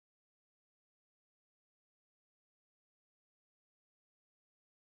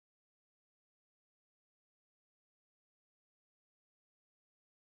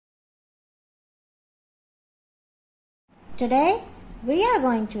Today we are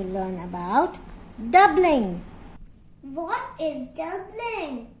going to learn about doubling. What is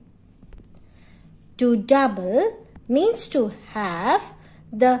doubling? To double means to have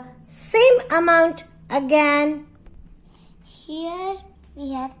the same amount again. Here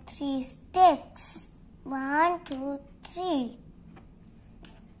we have 3 sticks. 1, 2, 3.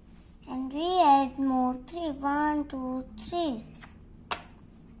 And we add more 3. 1, 2, 3.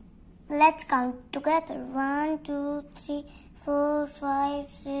 Let's count together. 1, 2, 3, 4, 5,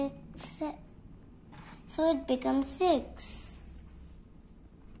 6, 7. So it becomes 6.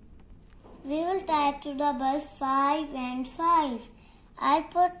 We will try to double 5 and 5. I'll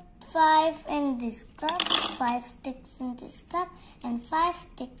put 5 in this cup, 5 sticks in this cup, and 5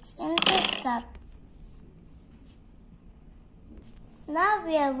 sticks in this cup. Now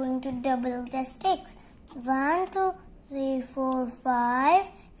we are going to double the sticks. 1, 2, 3, 4, 5,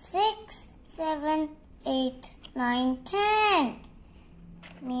 6, 7, 8, 9, 10.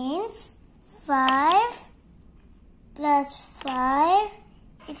 Means 5 plus 5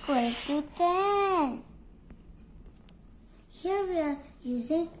 equal to 10. Here we are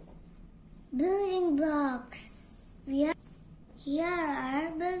using building blocks. Here are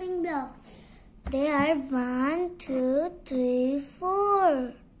building blocks. They are 1, 2, 3,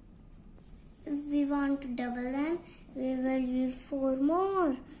 4. If we want to double them, we will use 4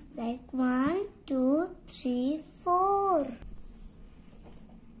 more. Like 1, 2, 3, 4.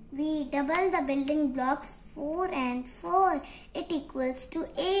 We double the building blocks 4 and 4. It equals to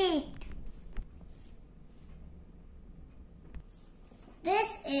 8.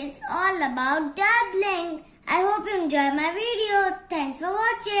 This is all about doubling. I hope you enjoy my video. Thanks for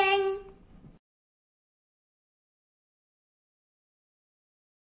watching.